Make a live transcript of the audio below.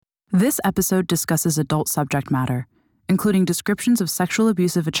This episode discusses adult subject matter, including descriptions of sexual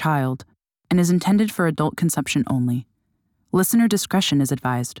abuse of a child, and is intended for adult consumption only. Listener discretion is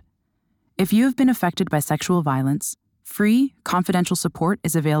advised. If you have been affected by sexual violence, free, confidential support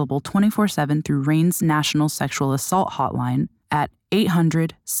is available 24/7 through RAIN's National Sexual Assault Hotline at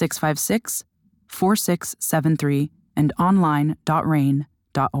 800-656-4673 and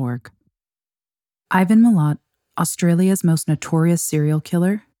online.rain.org. Ivan Milat, Australia's most notorious serial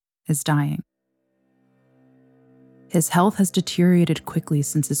killer, is dying. His health has deteriorated quickly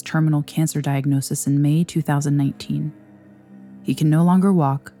since his terminal cancer diagnosis in May 2019. He can no longer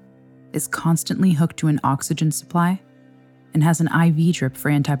walk, is constantly hooked to an oxygen supply, and has an IV drip for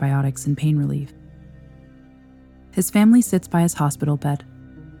antibiotics and pain relief. His family sits by his hospital bed,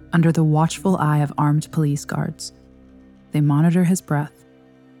 under the watchful eye of armed police guards. They monitor his breath,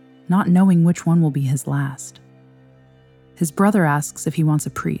 not knowing which one will be his last. His brother asks if he wants a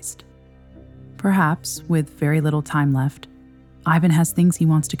priest. Perhaps, with very little time left, Ivan has things he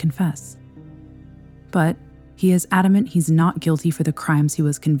wants to confess. But he is adamant he's not guilty for the crimes he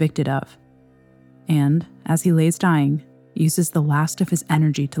was convicted of. And, as he lays dying, uses the last of his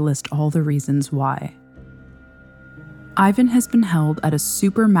energy to list all the reasons why. Ivan has been held at a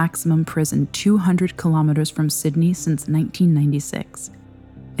super maximum prison 200 kilometers from Sydney since 1996.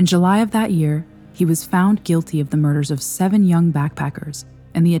 In July of that year, he was found guilty of the murders of 7 young backpackers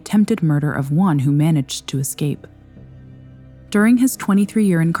and the attempted murder of one who managed to escape. During his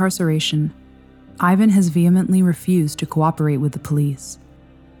 23-year incarceration, Ivan has vehemently refused to cooperate with the police.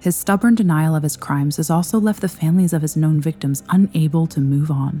 His stubborn denial of his crimes has also left the families of his known victims unable to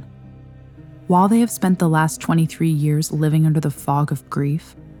move on. While they have spent the last 23 years living under the fog of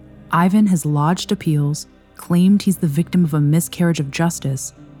grief, Ivan has lodged appeals, claimed he's the victim of a miscarriage of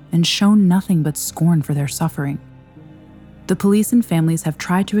justice, and shown nothing but scorn for their suffering. The police and families have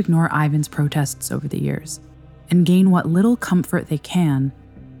tried to ignore Ivan's protests over the years and gain what little comfort they can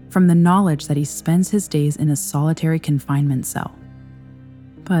from the knowledge that he spends his days in a solitary confinement cell.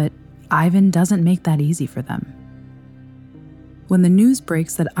 But Ivan doesn't make that easy for them. When the news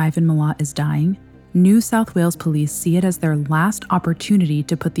breaks that Ivan Milat is dying, New South Wales police see it as their last opportunity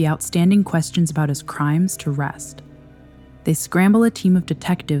to put the outstanding questions about his crimes to rest. They scramble a team of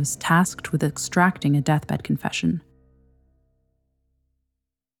detectives tasked with extracting a deathbed confession.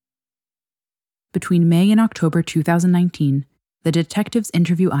 Between May and October 2019, the detectives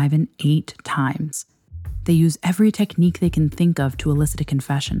interview Ivan 8 times. They use every technique they can think of to elicit a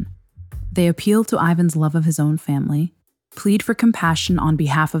confession. They appeal to Ivan's love of his own family, plead for compassion on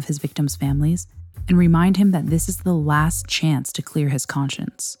behalf of his victims' families, and remind him that this is the last chance to clear his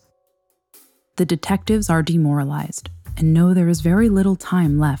conscience. The detectives are demoralized and know there is very little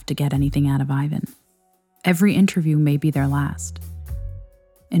time left to get anything out of Ivan. Every interview may be their last.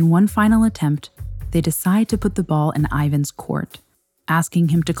 In one final attempt, they decide to put the ball in Ivan's court, asking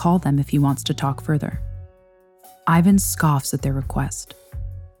him to call them if he wants to talk further. Ivan scoffs at their request.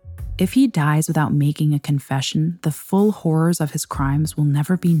 If he dies without making a confession, the full horrors of his crimes will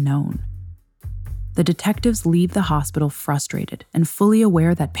never be known. The detectives leave the hospital frustrated and fully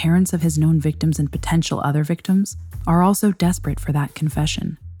aware that parents of his known victims and potential other victims are also desperate for that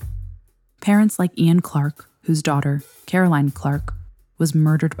confession. Parents like Ian Clark, whose daughter, Caroline Clark, was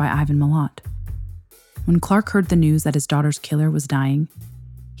murdered by Ivan Milat. When Clark heard the news that his daughter's killer was dying,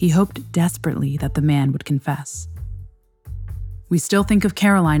 he hoped desperately that the man would confess. "We still think of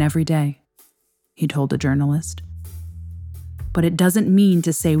Caroline every day," he told a journalist. "But it doesn't mean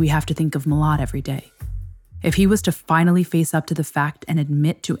to say we have to think of Milat every day. If he was to finally face up to the fact and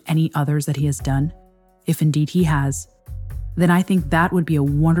admit to any others that he has done, if indeed he has, then I think that would be a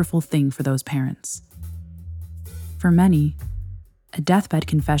wonderful thing for those parents." For many, a deathbed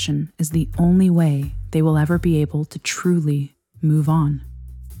confession is the only way they will ever be able to truly move on.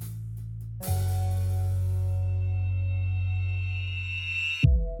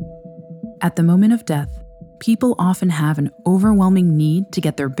 At the moment of death, people often have an overwhelming need to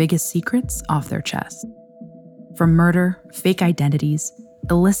get their biggest secrets off their chest. From murder, fake identities,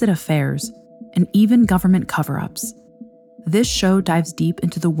 illicit affairs, and even government cover-ups, this show dives deep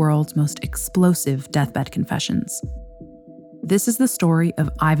into the world's most explosive deathbed confessions. This is the story of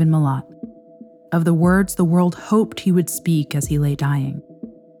Ivan Milat, of the words the world hoped he would speak as he lay dying,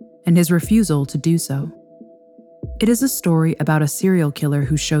 and his refusal to do so. It is a story about a serial killer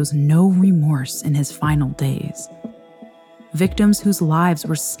who shows no remorse in his final days. Victims whose lives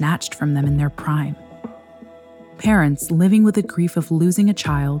were snatched from them in their prime. Parents living with the grief of losing a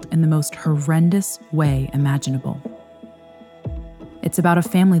child in the most horrendous way imaginable. It's about a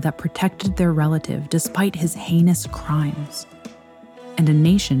family that protected their relative despite his heinous crimes. and a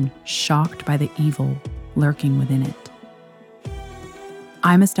nation shocked by the evil lurking within it.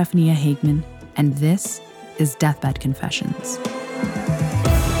 I'm Estefania Hagman, and this is Deathbed Confessions.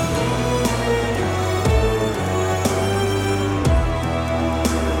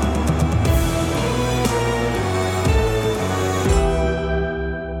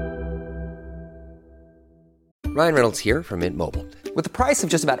 Ryan Reynolds here from Mint Mobile. With the price of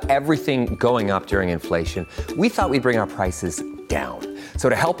just about everything going up during inflation, we thought we'd bring our prices down. So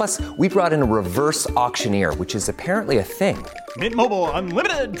to help us, we brought in a reverse auctioneer, which is apparently a thing. Mint Mobile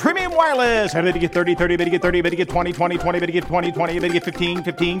Unlimited Premium Wireless. How to get 30, 30, bit to get 30, bit to get 20, 20, 20, bit to get 20, 20, bit to get 15,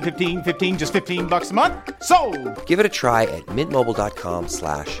 15, 15, 15, just $15 a month? Sold! Give it a try at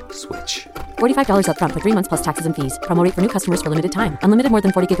mintmobile.com/switch. $45 up front for 3 months plus taxes and fees. Promo rate for new customers for limited time. Unlimited more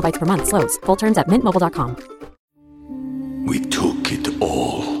than 40 gigabytes per month. Slows full terms at mintmobile.com. We took it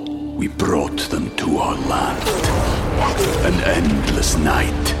all. We brought them to our land. An endless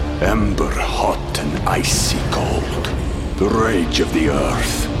night, ember hot and icy cold. The rage of the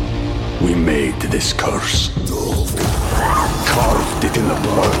earth. We made this curse. Carved it in the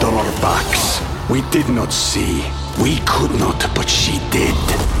blood on our backs. We did not see. We could not, but she did.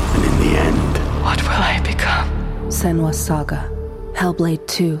 And in the end... What will I become? Senua's Saga. Hellblade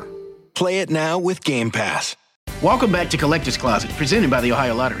 2. Play it now with Game Pass. Welcome back to Collector's Closet, presented by the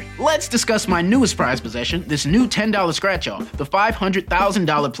Ohio Lottery. Let's discuss my newest prize possession, this new $10 scratch-off, the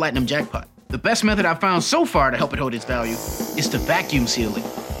 $500,000 Platinum Jackpot. The best method I've found so far to help it hold its value is to vacuum seal it.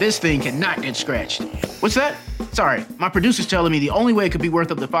 This thing cannot get scratched. What's that? Sorry, my producer's telling me the only way it could be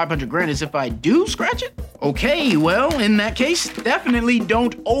worth up to $500,000 is if I do scratch it? Okay, well, in that case, definitely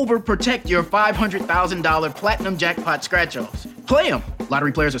don't overprotect your $500,000 Platinum Jackpot scratch-offs. Play them.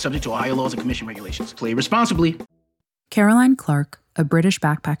 Lottery players are subject to Ohio laws and commission regulations. Play responsibly. Caroline Clark, a British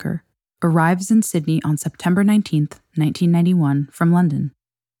backpacker, arrives in Sydney on September 19th, 1991, from London.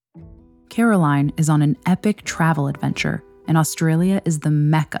 Caroline is on an epic travel adventure, and Australia is the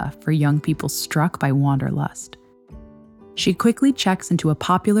mecca for young people struck by wanderlust. She quickly checks into a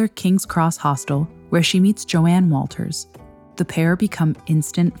popular King's Cross hostel where she meets Joanne Walters. The pair become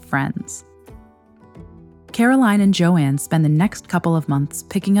instant friends. Caroline and Joanne spend the next couple of months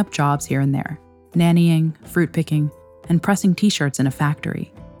picking up jobs here and there, nannying, fruit picking, and pressing t-shirts in a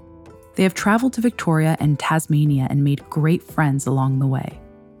factory. They have traveled to Victoria and Tasmania and made great friends along the way.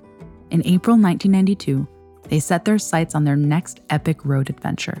 In April 1992, they set their sights on their next epic road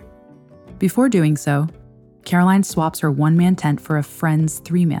adventure. Before doing so, Caroline swaps her one-man tent for a friend's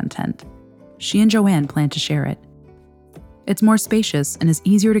three-man tent. She and Joanne plan to share it. It's more spacious and is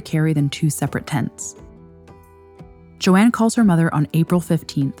easier to carry than two separate tents. Joanne calls her mother on April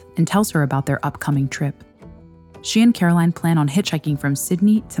 15th and tells her about their upcoming trip. She and Caroline plan on hitchhiking from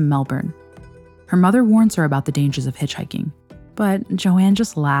Sydney to Melbourne. Her mother warns her about the dangers of hitchhiking, but Joanne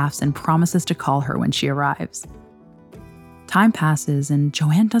just laughs and promises to call her when she arrives. Time passes and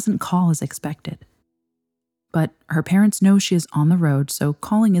Joanne doesn't call as expected. But her parents know she is on the road, so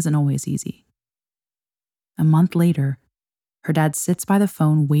calling isn't always easy. A month later, her dad sits by the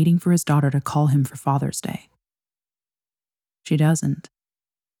phone waiting for his daughter to call him for Father's Day. She doesn't.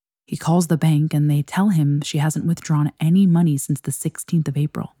 He calls the bank and they tell him she hasn't withdrawn any money since the 16th of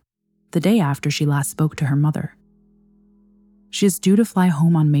April, the day after she last spoke to her mother. She is due to fly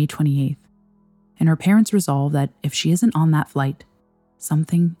home on May 28th, and her parents resolve that if she isn't on that flight,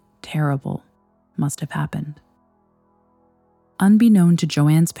 something terrible must have happened. Unbeknown to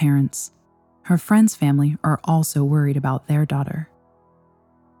Joanne's parents, her friend's family are also worried about their daughter.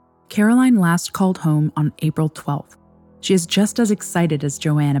 Caroline last called home on April 12th. She is just as excited as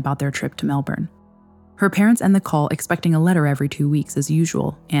Joanne about their trip to Melbourne. Her parents end the call expecting a letter every 2 weeks as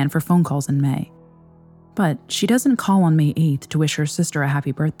usual and for phone calls in May. But she doesn't call on May 8th to wish her sister a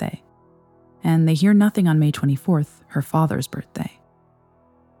happy birthday. And they hear nothing on May 24th, her father's birthday.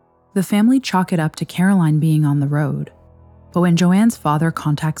 The family chalk it up to Caroline being on the road. But when Joanne's father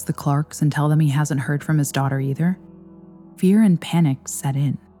contacts the Clarks and tell them he hasn't heard from his daughter either, fear and panic set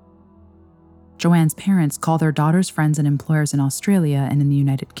in. Joanne's parents call their daughter's friends and employers in Australia and in the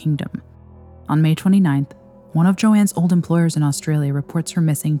United Kingdom. On May 29th, one of Joanne's old employers in Australia reports her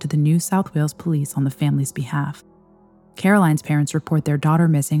missing to the New South Wales police on the family's behalf. Caroline's parents report their daughter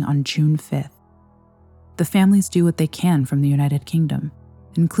missing on June 5th. The families do what they can from the United Kingdom,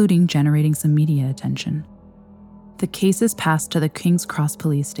 including generating some media attention. The case is passed to the King's Cross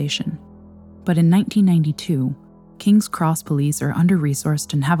police station. But in 1992, King's Cross police are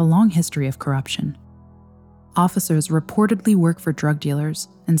under-resourced and have a long history of corruption. Officers reportedly work for drug dealers,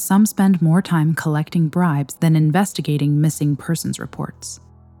 and some spend more time collecting bribes than investigating missing persons reports.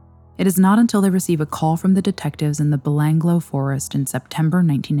 It is not until they receive a call from the detectives in the Belanglo forest in September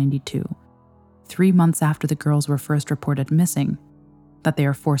 1992, 3 months after the girls were first reported missing, that they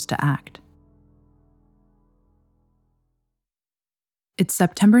are forced to act. It's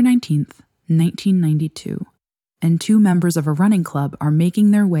September 19th, 1992, and 2 members of a running club are making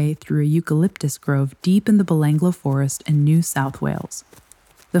their way through a eucalyptus grove deep in the Belanglo forest in New South Wales.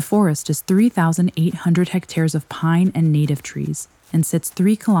 The forest is 3,800 hectares of pine and native trees and sits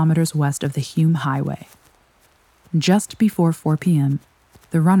 3 kilometers west of the Hume Highway. Just before 4 p.m.,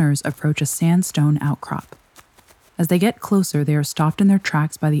 the runners approach a sandstone outcrop. As they get closer, they are stopped in their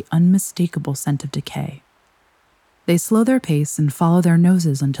tracks by the unmistakable scent of decay. They slow their pace and follow their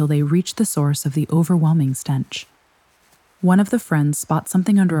noses until they reach the source of the overwhelming stench. One of the friends spots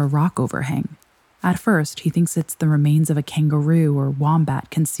something under a rock overhang. At first, he thinks it's the remains of a kangaroo or wombat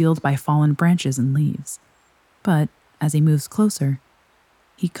concealed by fallen branches and leaves. But as he moves closer,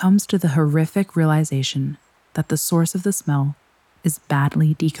 he comes to the horrific realization that the source of the smell is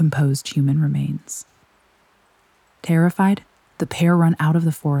badly decomposed human remains. Terrified, the pair run out of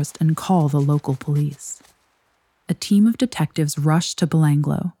the forest and call the local police. A team of detectives rush to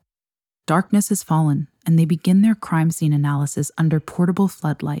Belanglo. Darkness has fallen, and they begin their crime scene analysis under portable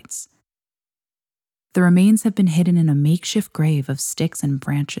floodlights. The remains have been hidden in a makeshift grave of sticks and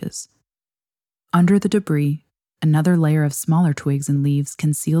branches. Under the debris, another layer of smaller twigs and leaves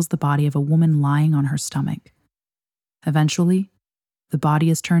conceals the body of a woman lying on her stomach. Eventually, the body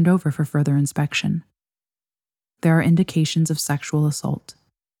is turned over for further inspection. There are indications of sexual assault.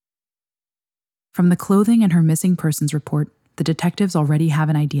 From the clothing and her missing persons report, the detectives already have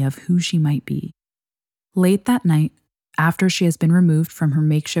an idea of who she might be. Late that night, after she has been removed from her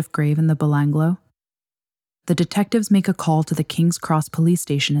makeshift grave in the Belanglo, the detectives make a call to the King's Cross police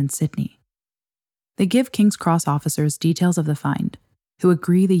station in Sydney. They give King's Cross officers details of the find, who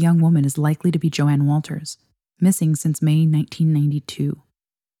agree the young woman is likely to be Joanne Walters, missing since May 1992.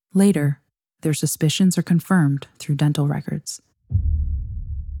 Later, their suspicions are confirmed through dental records.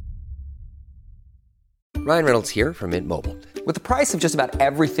 Ryan Reynolds here from Mint Mobile. With the price of just about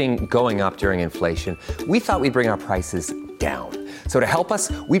everything going up during inflation, we thought we'd bring our prices down. So to help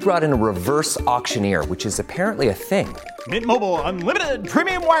us, we brought in a reverse auctioneer, which is apparently a thing. Mint Mobile Unlimited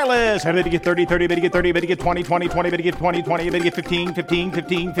Premium Wireless. How to get 30, 30, bit to get 30, bit to get 20, 20, 20, bit to get 20, 20, bit to get 15, 15,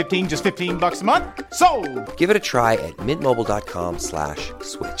 15, 15, just $15 a month? Sold! Give it a try at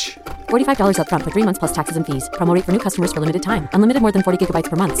mintmobile.com/switch. $45 up front for 3 months plus taxes and fees. Promo rate for new customers for limited time. Unlimited more than 40 gigabytes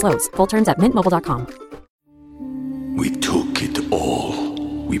per month. Slows full terms at mintmobile.com. We took it all.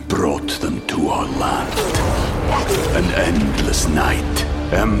 We brought them to our land. An endless night,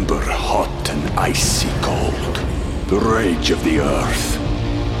 ember hot and icy cold. The rage of the earth.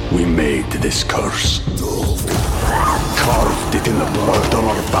 We made this curse. Carved it in the blood on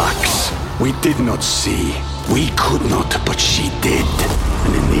our backs. We did not see. We could not, but she did.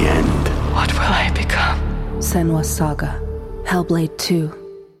 And in the end... What will I become? Senua's Saga. Hellblade 2.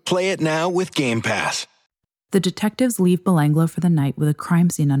 Play it now with Game Pass. The detectives leave Belanglo for the night with a crime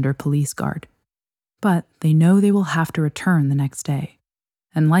scene under police guard. But they know they will have to return the next day,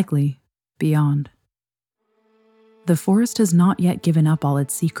 and likely beyond. The forest has not yet given up all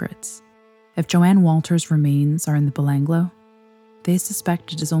its secrets. If Joanne Walters' remains are in the Belanglo, they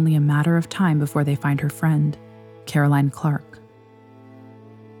suspect it is only a matter of time before they find her friend, Caroline Clark.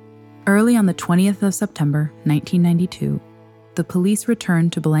 Early on the 20th of September, 1992, the police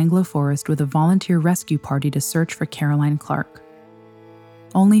returned to Belanglo Forest with a volunteer rescue party to search for Caroline Clark.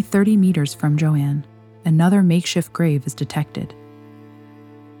 Only 30 meters from Joanne, another makeshift grave is detected.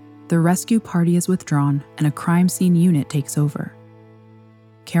 The rescue party is withdrawn and a crime scene unit takes over.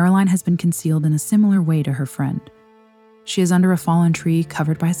 Caroline has been concealed in a similar way to her friend. She is under a fallen tree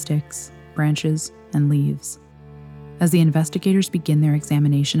covered by sticks, branches, and leaves. As the investigators begin their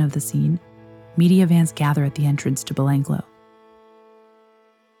examination of the scene, media vans gather at the entrance to Belanglo.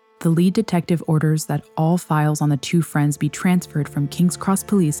 The lead detective orders that all files on the 2 friends be transferred from King's Cross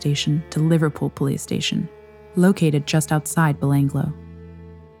Police Station to Liverpool Police Station, located just outside Belanglo.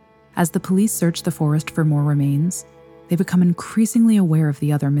 As the police search the forest for more remains, they become increasingly aware of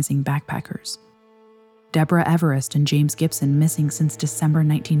the other missing backpackers. Deborah Everest and James Gibson missing since December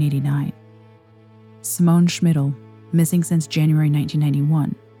 1989. Simone Schmidl missing since January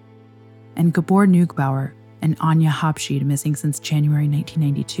 1991. And Gabor Neugbauer and Anya Habschied missing since January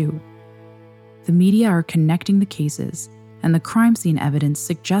 1992. The media are connecting the cases, and the crime scene evidence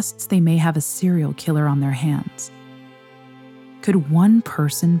suggests they may have a serial killer on their hands. Could one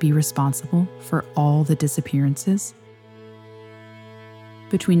person be responsible for all the disappearances?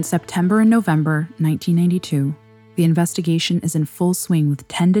 Between September and November 1992, The investigation is in full swing with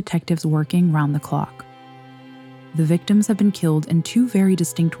 10 detectives working round the clock. The victims have been killed in two very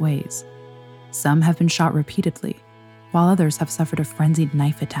distinct ways. Some have been shot repeatedly, while others have suffered a frenzied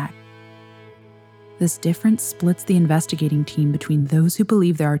knife attack. This difference splits the investigating team between those who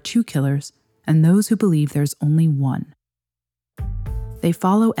believe there are two killers and those who believe there's only one. They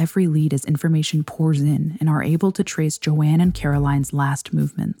follow every lead as information pours in and are able to trace Joanne and Caroline's last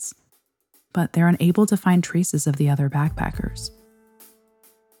movements. But they're unable to find traces of the other backpackers.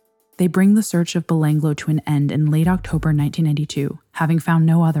 They bring the search of Belanglo to an end in late October 1992, having found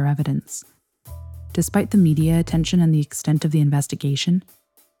no other evidence. Despite the media attention and the extent of the investigation,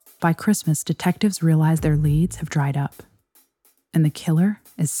 by Christmas, detectives realize their leads have dried up, and the killer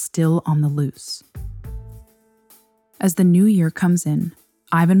is still on the loose. As the new year comes in,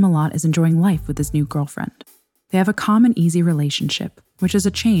 Ivan Milat is enjoying life with his new girlfriend. They have a calm and easy relationship, which is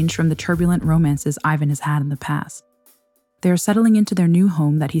a change from the turbulent romances Ivan has had in the past. They are settling into their new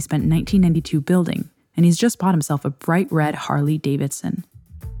home that he spent 1992 building, and he's just bought himself a bright red Harley Davidson.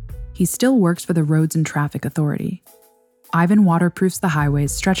 He still works for the Roads and Traffic Authority. Ivan waterproofs the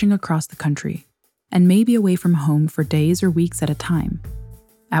highways stretching across the country, and may be away from home for days or weeks at a time.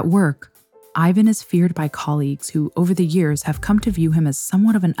 At work, Ivan is feared by colleagues who, over the years, have come to view him as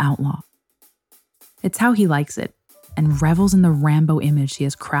somewhat of an outlaw. It's how he likes it, and revels in the Rambo image he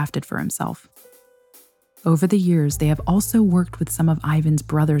has crafted for himself. Over the years, they have also worked with some of Ivan's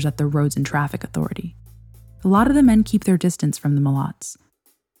brothers at the Roads and Traffic Authority. A lot of the men keep their distance from the Milats.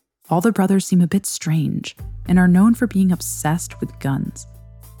 All the brothers seem a bit strange, and are known for being obsessed with guns.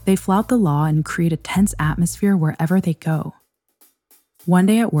 They flout the law and create a tense atmosphere wherever they go. One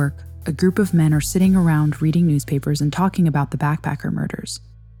day at work, a group of men are sitting around reading newspapers and talking about the backpacker murders.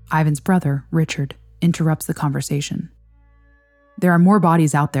 Ivan's brother, Richard, interrupts the conversation. "There are more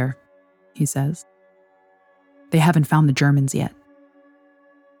bodies out there," he says. "They haven't found the Germans yet."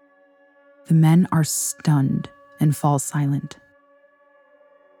 The men are stunned and fall silent.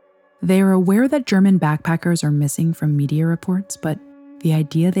 They are aware that German backpackers are missing from media reports, but the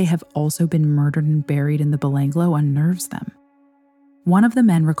idea they have also been murdered and buried in the Belanglo unnerves them. One of the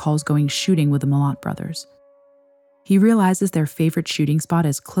men recalls going shooting with the Milat brothers. He realizes their favorite shooting spot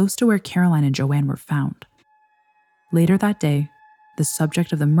is close to where Caroline and Joanne were found. Later that day, the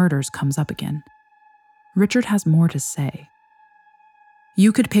subject of the murders comes up again. Richard has more to say.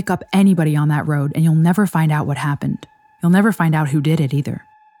 "You could pick up anybody on that road and you'll never find out what happened. You'll never find out who did it either."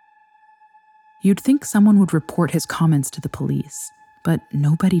 You'd think someone would report his comments to the police, but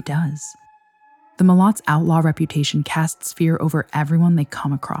nobody does. The Milat's outlaw reputation casts fear over everyone they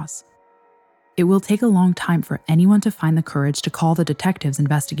come across. It will take a long time for anyone to find the courage to call the detectives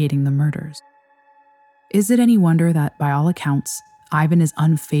investigating the murders. Is it any wonder that, by all accounts, Ivan is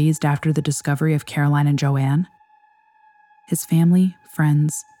unfazed after the discovery of Caroline and Joanne? His family,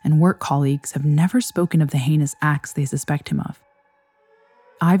 friends, and work colleagues have never spoken of the heinous acts they suspect him of.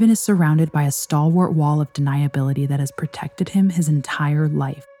 Ivan is surrounded by a stalwart wall of deniability that has protected him his entire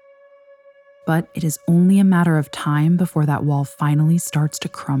life. But it is only a matter of time before that wall finally starts to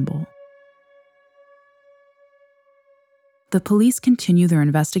crumble. The police continue their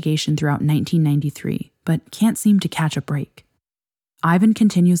investigation throughout 1993, but can't seem to catch a break. Ivan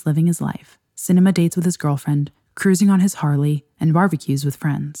continues living his life, cinema dates with his girlfriend, cruising on his Harley, and barbecues with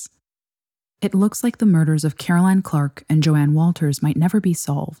friends. It looks like the murders of Caroline Clark and Joanne Walters might never be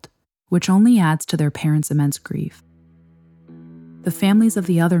solved, which only adds to their parents' immense grief. The families of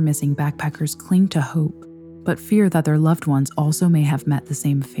the other missing backpackers cling to hope, but fear that their loved ones also may have met the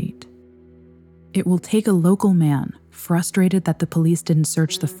same fate. It will take a local man, frustrated that the police didn't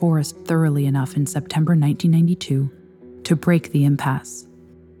search the forest thoroughly enough in September 1992, to break the impasse.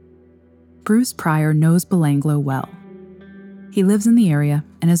 Bruce Pryor knows Belanglo well. He lives in the area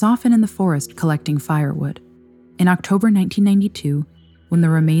and is often in the forest collecting firewood. In October 1992, when the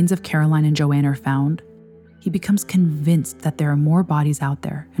remains of Caroline and Joanne are found, he becomes convinced that there are more bodies out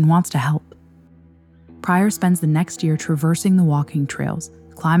there and wants to help. Pryor spends the next year traversing the walking trails,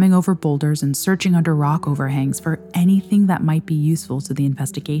 climbing over boulders and searching under rock overhangs for anything that might be useful to the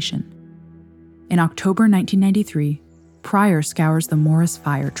investigation. In October 1993, Pryor scours the Morris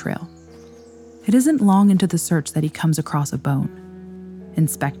Fire Trail. It isn't long into the search that he comes across a bone.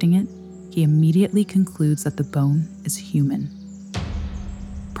 Inspecting it, he immediately concludes that the bone is human.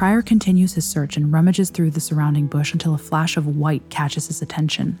 Pryor continues his search and rummages through the surrounding bush until a flash of white catches his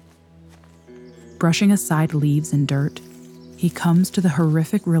attention. Brushing aside leaves and dirt, he comes to the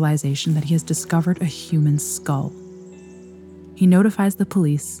horrific realization that he has discovered a human skull. He notifies the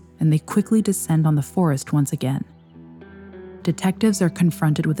police, and they quickly descend on the forest once again. detectives are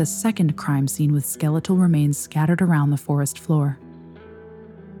confronted with a second crime scene with skeletal remains scattered around the forest floor.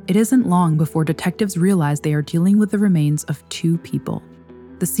 It isn't long before detectives realize they are dealing with the remains of two people.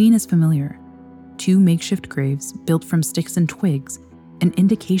 The scene is familiar. Two makeshift graves built from sticks and twigs, and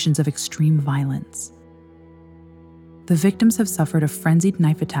indications of extreme violence. The victims have suffered a frenzied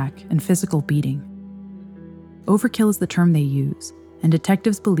knife attack and physical beating. Overkill is the term they use, and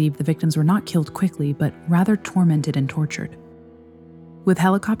detectives believe the victims were not killed quickly, but rather tormented and tortured. With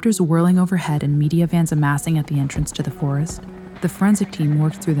helicopters whirling overhead and media vans amassing at the entrance to the forest, the forensic team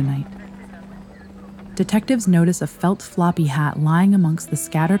worked through the night. Detectives notice a felt floppy hat lying amongst the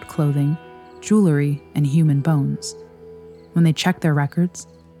scattered clothing, jewelry, and human bones. When they check their records,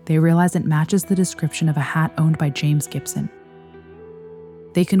 they realize it matches the description of a hat owned by James Gibson.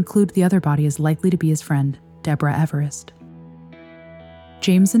 They conclude the other body is likely to be his friend, Deborah Everest.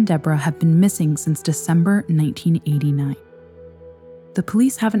 James and Deborah have been missing since December 1989. The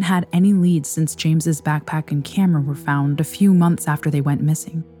police haven't had any leads since James's backpack and camera were found a few months after they went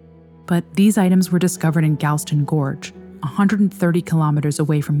missing. But these items were discovered in Galston Gorge, 130 kilometers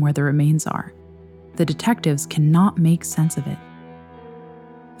away from where the remains are. The detectives cannot make sense of it.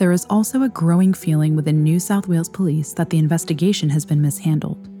 There is also a growing feeling within New South Wales Police that the investigation has been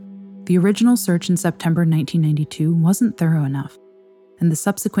mishandled. The original search in September 1992 wasn't thorough enough, and the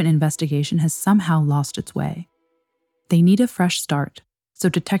subsequent investigation has somehow lost its way. They need a fresh start, so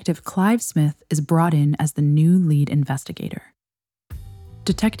Detective Clive Smith is brought in as the new lead investigator.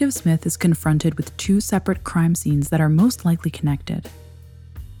 Detective Smith is confronted with two separate crime scenes that are most likely connected.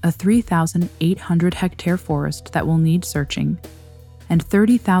 A 3,800-hectare forest that will need searching, and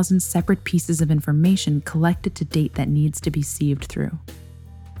 30,000 separate pieces of information collected to date that needs to be sieved through.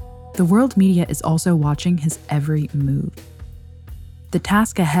 The world media is also watching his every move. The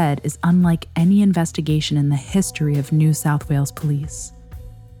task ahead is unlike any investigation in the history of New South Wales Police.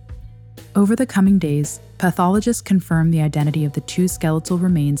 Over the coming days, pathologists confirm the identity of the two skeletal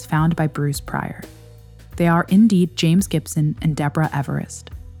remains found by Bruce Pryor. They are indeed James Gibson and Deborah Everest.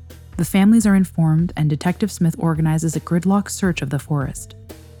 The families are informed, and Detective Smith organizes a gridlock search of the forest.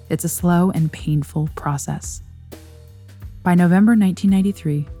 It's a slow and painful process. By November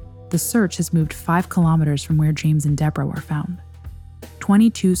 1993, the search has moved 5 kilometers from where James and Deborah were found.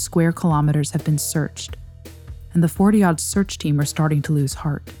 22 square kilometers have been searched, and the 40-odd search team are starting to lose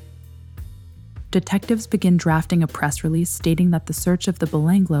heart. Detectives begin drafting a press release stating that the search of the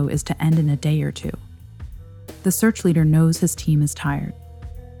Belanglo is to end in a day or two. The search leader knows his team is tired.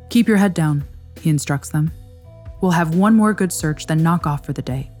 "Keep your head down," he instructs them. "We'll have one more good search, then knock off for the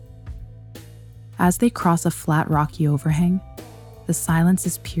day." As they cross a flat rocky overhang, the silence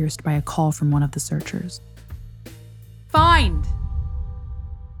is pierced by a call from one of the searchers. "Find!"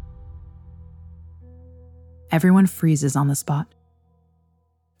 Everyone freezes on the spot.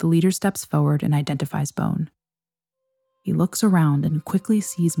 The leader steps forward and identifies Bone. He looks around and quickly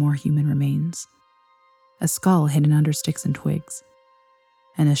sees more human remains. A skull hidden under sticks and twigs,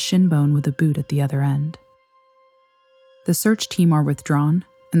 and a shin bone with a boot at the other end. The search team are withdrawn,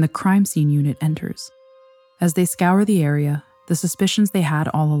 and the crime scene unit enters. As they scour the area, the suspicions they had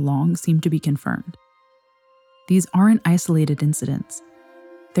all along seem to be confirmed. These aren't isolated incidents.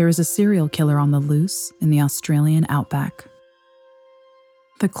 There is a serial killer on the loose in the Australian Outback.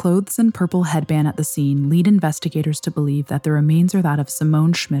 The clothes and purple headband at the scene lead investigators to believe that the remains are that of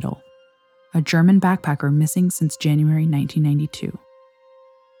Simone Schmidl, a German backpacker missing since January 1992.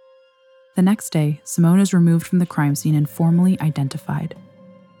 The next day, Simone is removed from the crime scene and formally identified.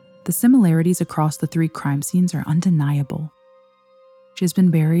 The similarities across the 3 crime scenes are undeniable. She has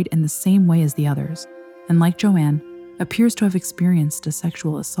been buried in the same way as the others, and like Joanne, appears to have experienced a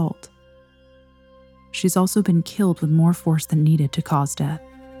sexual assault. She's also been killed with more force than needed to cause death.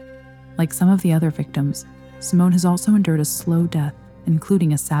 Like some of the other victims, Simone has also endured a slow death,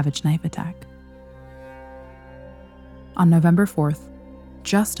 including a savage knife attack. On November 4th,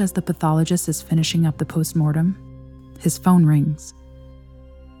 just as the pathologist is finishing up the postmortem, his phone rings.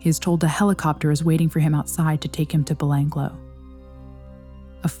 He is told a helicopter is waiting for him outside to take him to Belanglo.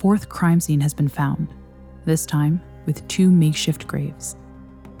 A 4th crime scene has been found, this time with 2 makeshift graves.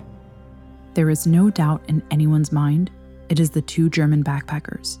 There is no doubt in anyone's mind it is the 2 German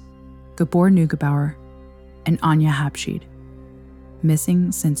backpackers, Gabor Neugebauer and Anja Habschied,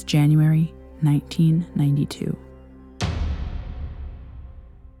 missing since January 1992.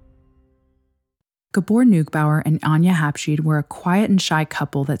 Gabor Neugebauer and Anja Habschied were a quiet and shy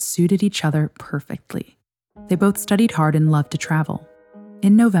couple that suited each other perfectly. They both studied hard and loved to travel.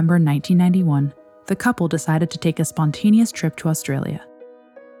 In November 1991, the couple decided to take a spontaneous trip to Australia.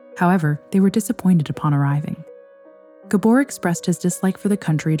 However, they were disappointed upon arriving. Gabor expressed his dislike for the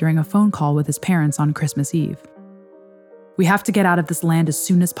country during a phone call with his parents on Christmas Eve. "We have to get out of this land as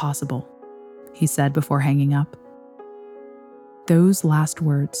soon as possible," he said before hanging up. Those last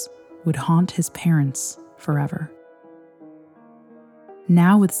words would haunt his parents forever.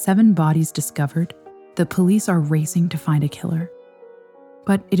 Now, with 7 bodies discovered, the police are racing to find a killer.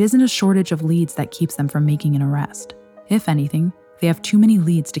 But it isn't a shortage of leads that keeps them from making an arrest. If anything, they have too many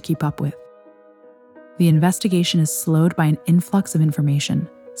leads to keep up with. The investigation is slowed by an influx of information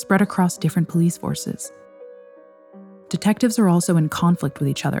spread across different police forces. Detectives are also in conflict with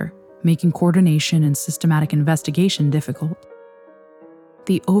each other, making coordination and systematic investigation difficult.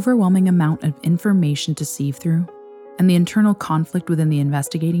 The overwhelming amount of information to sieve through, and the internal conflict within the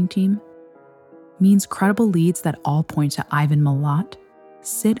investigating team, means credible leads that all point to Ivan Milat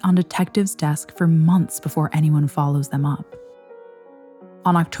sit on detectives' desk for months before anyone follows them up.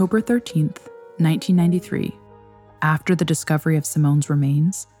 On October 13th, 1993, after the discovery of Simone's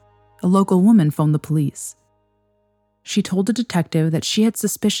remains, a local woman phoned the police. She told a detective that she had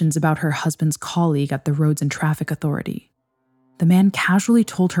suspicions about her husband's colleague at the Roads and Traffic Authority. The man casually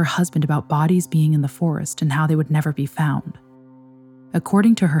told her husband about bodies being in the forest and how they would never be found.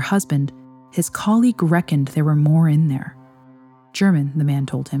 According to her husband, his colleague reckoned there were more in there. German, the man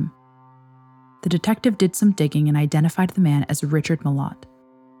told him. The detective did some digging and identified the man as Richard Milat.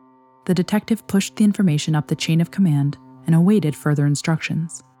 The detective pushed the information up the chain of command and awaited further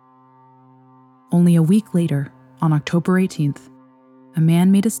instructions. Only a week later, on October 18th, a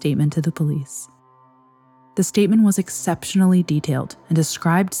man made a statement to the police. The statement was exceptionally detailed and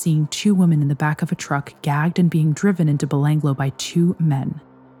described seeing 2 women in the back of a truck gagged and being driven into Belanglo by 2 men.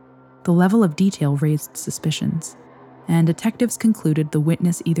 The level of detail raised suspicions, and detectives concluded the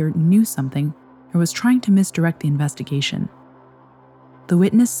witness either knew something or was trying to misdirect the investigation. The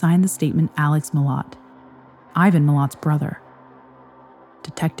witness signed the statement Alex Milat, Ivan Milat's brother.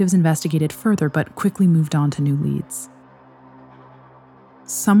 Detectives investigated further but quickly moved on to new leads.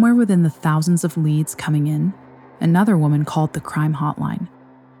 Somewhere within the thousands of leads coming in, another woman called the crime hotline.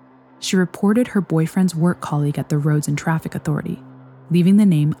 She reported her boyfriend's work colleague at the Roads and Traffic Authority, leaving the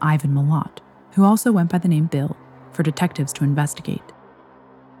name Ivan Milat, who also went by the name Bill, for detectives to investigate.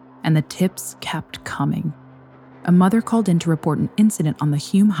 And the tips kept coming. A mother called in to report an incident on the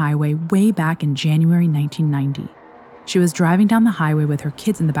Hume Highway way back in January 1990. She was driving down the highway with her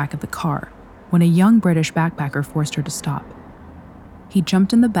kids in the back of the car when a young British backpacker forced her to stop. He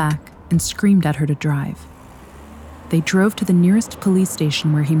jumped in the back and screamed at her to drive. They drove to the nearest police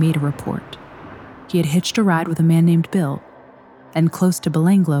station where he made a report. He had hitched a ride with a man named Bill, and close to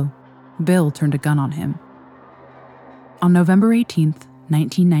Belanglo, Bill turned a gun on him. On November 18th,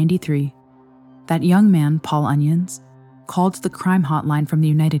 1993, that young man, Paul Onions, called the crime hotline from the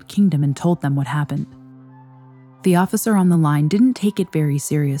United Kingdom and told them what happened. The officer on the line didn't take it very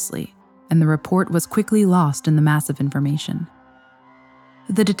seriously, and the report was quickly lost in the mass of information.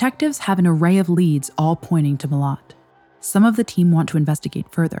 The detectives have an array of leads all pointing to Milat. Some of the team want to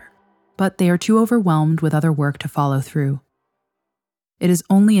investigate further, but they are too overwhelmed with other work to follow through. It is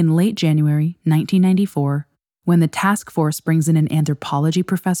only in late January 1994, when the task force brings in an anthropology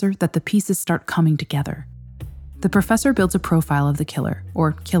professor, that the pieces start coming together. The professor builds a profile of the killer,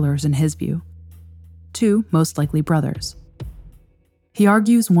 or killers in his view. 2 most likely brothers. He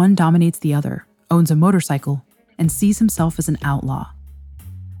argues one dominates the other, owns a motorcycle, and sees himself as an outlaw.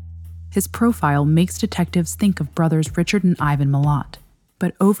 His profile makes detectives think of brothers Richard and Ivan Milat,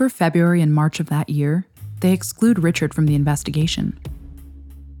 but over February and March of that year, they exclude Richard from the investigation.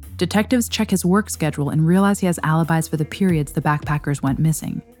 Detectives check his work schedule and realize he has alibis for the periods the backpackers went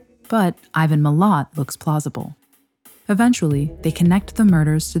missing, but Ivan Milat looks plausible. Eventually, they connect the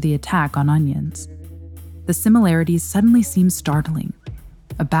murders to the attack on Onions. The similarities suddenly seem startling.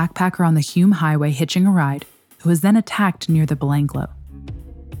 A backpacker on the Hume Highway hitching a ride, who was then attacked near the Belanglo.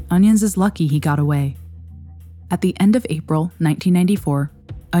 Onions is lucky he got away. At the end of April 1994,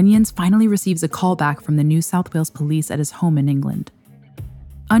 Onions finally receives a call back from the New South Wales Police at his home in England.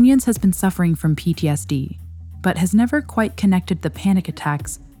 Onions has been suffering from PTSD, but has never quite connected the panic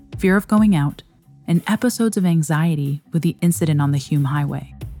attacks, fear of going out, and episodes of anxiety with the incident on the Hume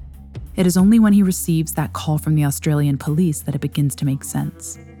Highway. It is only when he receives that call from the Australian police that it begins to make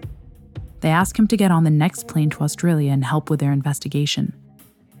sense. They ask him to get on the next plane to Australia and help with their investigation.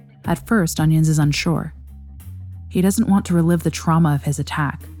 At first, Onions is unsure. He doesn't want to relive the trauma of his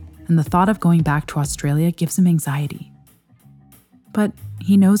attack, and the thought of going back to Australia gives him anxiety. But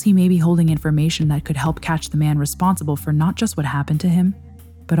he knows he may be holding information that could help catch the man responsible for not just what happened to him,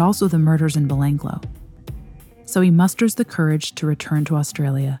 but also the murders in Belanglo. So he musters the courage to return to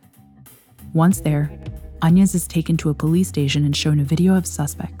Australia. Once there, Onions is taken to a police station and shown a video of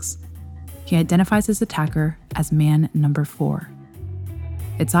suspects. He identifies his attacker as man number 4.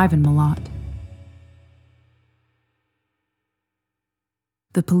 It's Ivan Milat.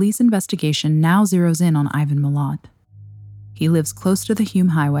 The police investigation now zeroes in on Ivan Milat. He lives close to the Hume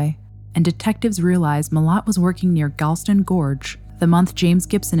Highway, and detectives realize Milat was working near Galston Gorge the month James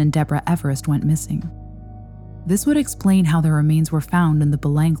Gibson and Deborah Everest went missing. This would explain how their remains were found in the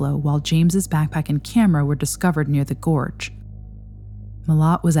Belanglo while James's backpack and camera were discovered near the gorge.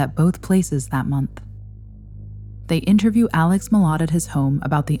 Milat was at both places that month. They interview Alex Milat at his home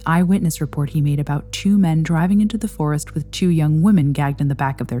about the eyewitness report he made about 2 men driving into the forest with 2 young women gagged in the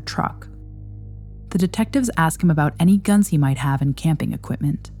back of their truck. The detectives ask him about any guns he might have and camping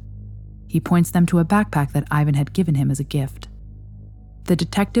equipment. He points them to a backpack that Ivan had given him as a gift. The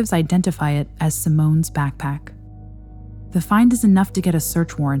detectives identify it as Simone's backpack. The find is enough to get a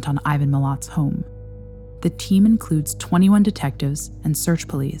search warrant on Ivan Milat's home. The team includes 21 detectives and search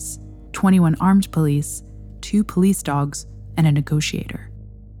police, 21 armed police, 2 police dogs, and a negotiator.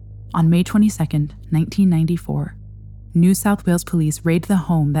 On May 22, 1994, New South Wales police raid the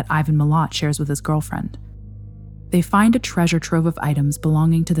home that Ivan Milat shares with his girlfriend. They find a treasure trove of items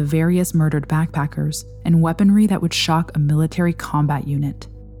belonging to the various murdered backpackers and weaponry that would shock a military combat unit.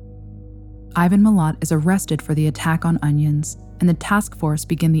 Ivan Milat is arrested for the attack on Onions, and the task force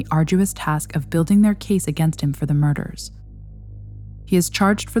begin the arduous task of building their case against him for the murders. He is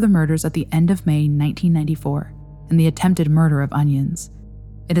charged for the murders at the end of May 1994 and the attempted murder of Onions.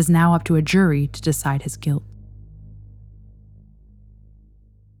 It is now up to a jury to decide his guilt.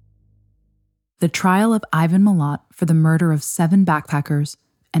 The trial of Ivan Milat for the murder of 7 backpackers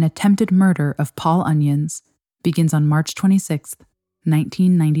and attempted murder of Paul Onions begins on March 26,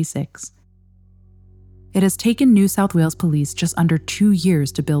 1996. It has taken New South Wales police just under 2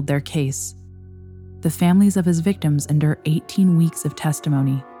 years to build their case. The families of his victims endure 18 weeks of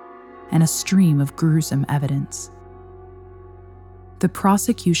testimony and a stream of gruesome evidence. The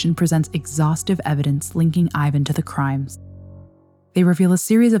prosecution presents exhaustive evidence linking Ivan to the crimes. They reveal a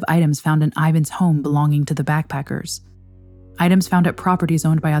series of items found in Ivan's home belonging to the backpackers. Items found at properties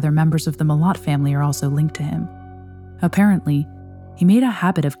owned by other members of the Milat family are also linked to him. Apparently, he made a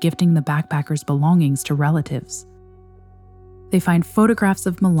habit of gifting the backpackers' belongings to relatives. They find photographs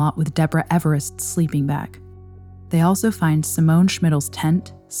of Milat with Deborah Everest's sleeping bag. They also find Simone Schmidl's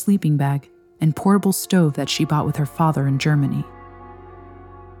tent, sleeping bag, and portable stove that she bought with her father in Germany.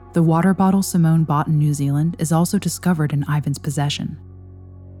 The water bottle Simone bought in New Zealand is also discovered in Ivan's possession.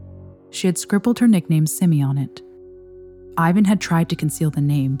 She had scribbled her nickname Simi on it. Ivan had tried to conceal the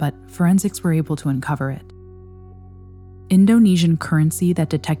name, but forensics were able to uncover it. Indonesian currency that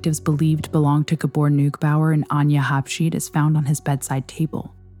detectives believed belonged to Gabor Neugebauer and Anya Habschied is found on his bedside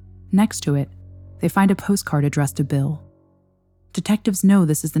table. Next to it, they find a postcard addressed to Bill. Detectives know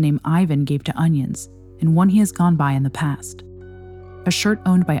this is the name Ivan gave to Onions, and one he has gone by in the past. A shirt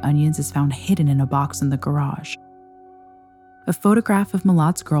owned by Onions is found hidden in a box in the garage. A photograph of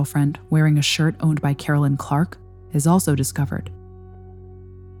Milat's girlfriend wearing a shirt owned by Carolyn Clark is also discovered.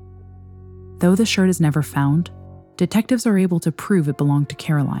 Though the shirt is never found, detectives are able to prove it belonged to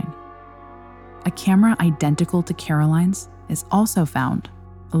Caroline. A camera identical to Caroline's is also found,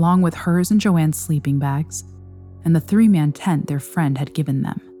 along with hers and Joanne's sleeping bags, and the 3-man tent their friend had given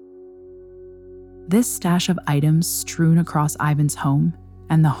them. This stash of items strewn across Ivan's home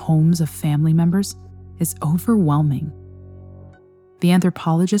and the homes of family members is overwhelming. The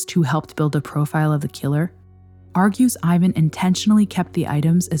anthropologist who helped build a profile of the killer argues Ivan intentionally kept the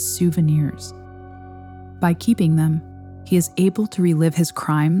items as souvenirs. By keeping them, he is able to relive his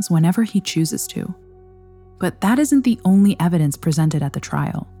crimes whenever he chooses to. But that isn't the only evidence presented at the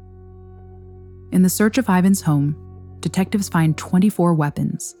trial. In the search of Ivan's home, detectives find 24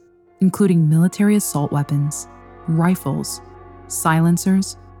 weapons, including military assault weapons, rifles,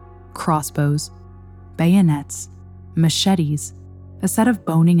 silencers, crossbows, bayonets, machetes, a set of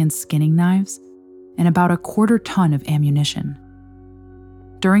boning and skinning knives, and about 1/4 ton of ammunition.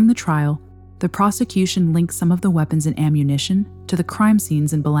 During the trial, the prosecution linked some of the weapons and ammunition to the crime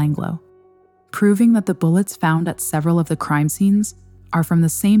scenes in Belanglo, proving that the bullets found at several of the crime scenes are from the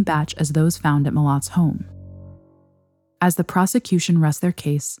same batch as those found at Milat's home. As the prosecution rests their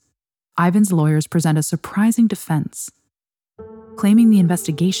case, Ivan's lawyers present a surprising defense, claiming the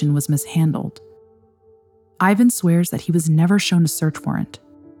investigation was mishandled. Ivan swears that he was never shown a search warrant,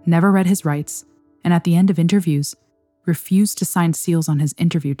 never read his rights, and at the end of interviews, refused to sign seals on his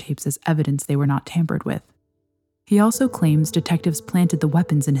interview tapes as evidence they were not tampered with. He also claims detectives planted the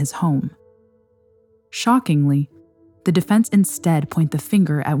weapons in his home. Shockingly, the defense instead point the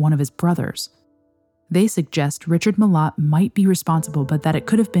finger at one of his brothers. They suggest Richard Milat might be responsible, but that it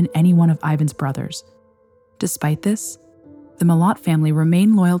could have been any one of Ivan's brothers. Despite this, the Milat family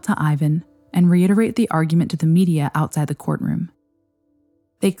remain loyal to Ivan and reiterate the argument to the media outside the courtroom.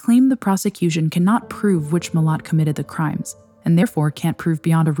 They claim the prosecution cannot prove which Milat committed the crimes, and therefore can't prove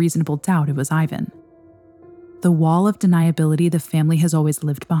beyond a reasonable doubt it was Ivan. The wall of deniability the family has always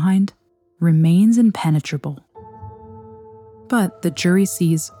lived behind remains impenetrable. But the jury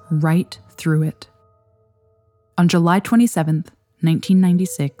sees right through it. On July 27,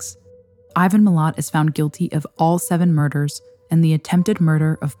 1996, Ivan Milat is found guilty of all 7 murders and the attempted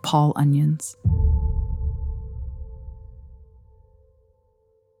murder of Paul Onions.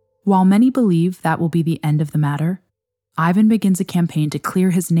 While many believe that will be the end of the matter, Ivan begins a campaign to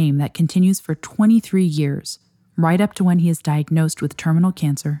clear his name that continues for 23 years, right up to when he is diagnosed with terminal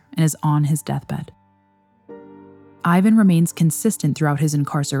cancer and is on his deathbed. Ivan remains consistent throughout his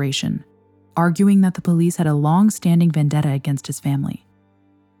incarceration, arguing that the police had a long-standing vendetta against his family.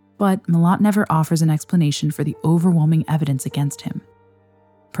 But Milat never offers an explanation for the overwhelming evidence against him.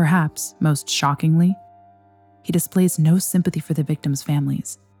 Perhaps, most shockingly, he displays no sympathy for the victims'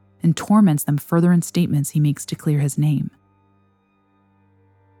 families and torments them further in statements he makes to clear his name.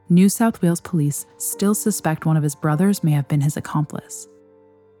 New South Wales police still suspect one of his brothers may have been his accomplice.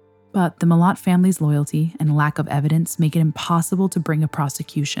 But the Milat family's loyalty and lack of evidence make it impossible to bring a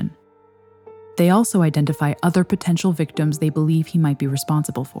prosecution. They also identify other potential victims they believe he might be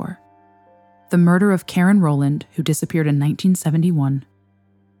responsible for. The murder of Karen Rowland, who disappeared in 1971,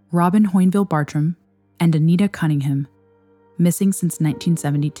 Robin Hoynville Bartram, and Anita Cunningham, missing since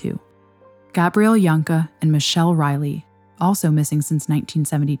 1972. Gabrielle Yanka and Michelle Riley, also missing since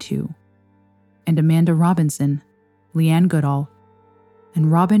 1972. And Amanda Robinson, Leanne Goodall,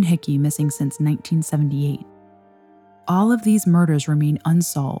 and Robin Hickey, missing since 1978. All of these murders remain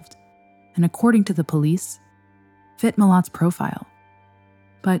unsolved, and according to the police, fit Milat's profile.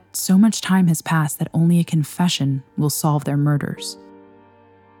 But so much time has passed that only a confession will solve their murders.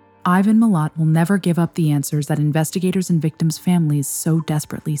 Ivan Milat will never give up the answers that investigators and victims' families so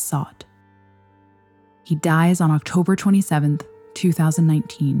desperately sought. He dies on October 27,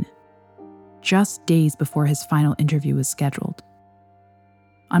 2019, just days before his final interview is scheduled.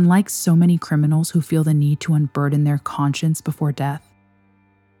 Unlike so many criminals who feel the need to unburden their conscience before death,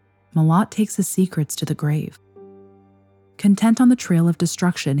 Milat takes his secrets to the grave, content on the trail of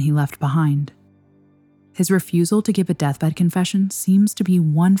destruction he left behind. His refusal to give a deathbed confession seems to be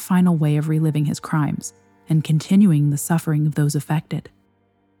one final way of reliving his crimes and continuing the suffering of those affected.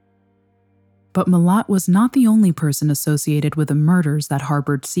 But Milat was not the only person associated with the murders that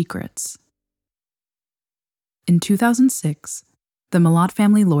harbored secrets. In 2006, the Milat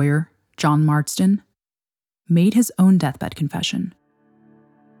family lawyer, John Marsden, made his own deathbed confession.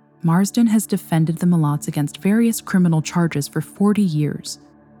 Marsden has defended the Milats against various criminal charges for 40 years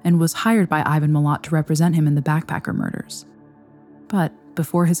and was hired by Ivan Milat to represent him in the backpacker murders. But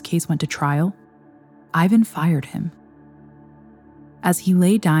before his case went to trial, Ivan fired him. As he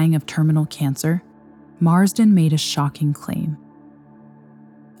lay dying of terminal cancer, Marsden made a shocking claim.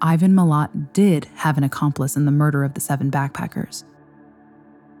 Ivan Milat did have an accomplice in the murder of the 7 backpackers.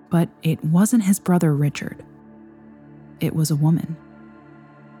 But it wasn't his brother Richard. It was a woman.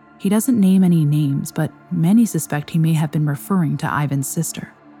 He doesn't name any names, but many suspect he may have been referring to Ivan's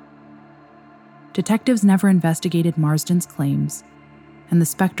sister. Detectives never investigated Marsden's claims, and the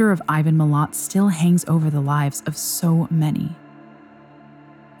specter of Ivan Milat still hangs over the lives of so many.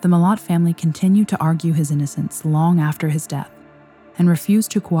 The Milat family continued to argue his innocence long after his death and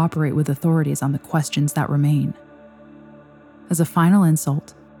refused to cooperate with authorities on the questions that remain. As a final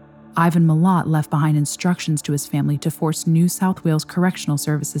insult, Ivan Milat left behind instructions to his family to force New South Wales Correctional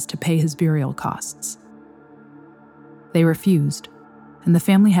Services to pay his burial costs. They refused, and the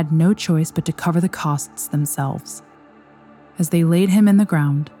family had no choice but to cover the costs themselves. As they laid him in the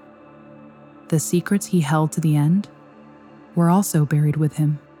ground, the secrets he held to the end were also buried with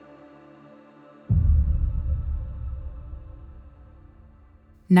him.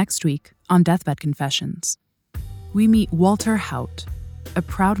 Next week on Deathbed Confessions, we meet Walter Haut, a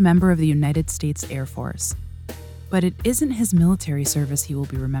proud member of the United States Air Force. But it isn't his military service he will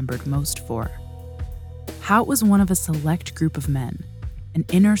be remembered most for. Haut was one of a select group of men, an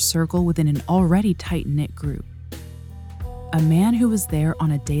inner circle within an already tight-knit group. A man who was there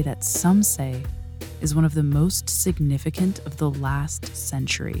on a day that some say is one of the most significant of the last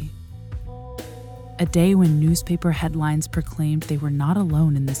century. A day when newspaper headlines proclaimed they were not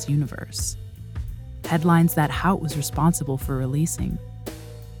alone in this universe. Headlines that Haut was responsible for releasing.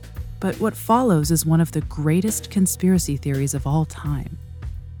 But what follows is one of the greatest conspiracy theories of all time.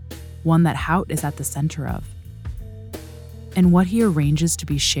 one that Hout is at the center of. And what he arranges to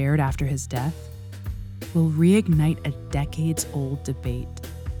be shared after his death will reignite a decades-old debate.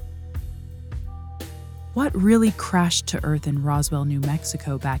 What really crashed to Earth in Roswell, New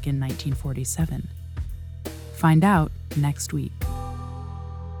Mexico back in 1947? Find out next week.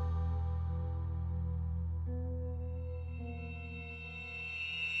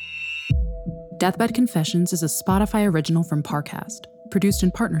 Deathbed Confessions is a Spotify original from Parcast, produced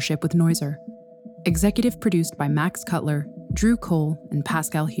in partnership with Noiser. Executive produced by Max Cutler, Drew Cole, and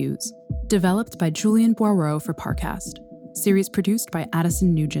Pascal Hughes. Developed by Julian Boireau for Parcast. Series produced by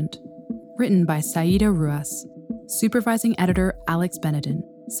Addison Nugent. Written by Saida Ruas. Supervising editor Alex Benedin.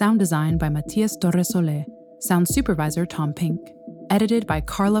 Sound design by Matias Torresole. Sound supervisor Tom Pink. Edited by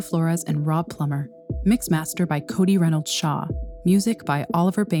Carla Flores and Rob Plummer. Mixmaster by Cody Reynolds Shaw. Music by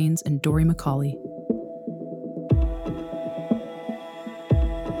Oliver Baines and Dory McCauley.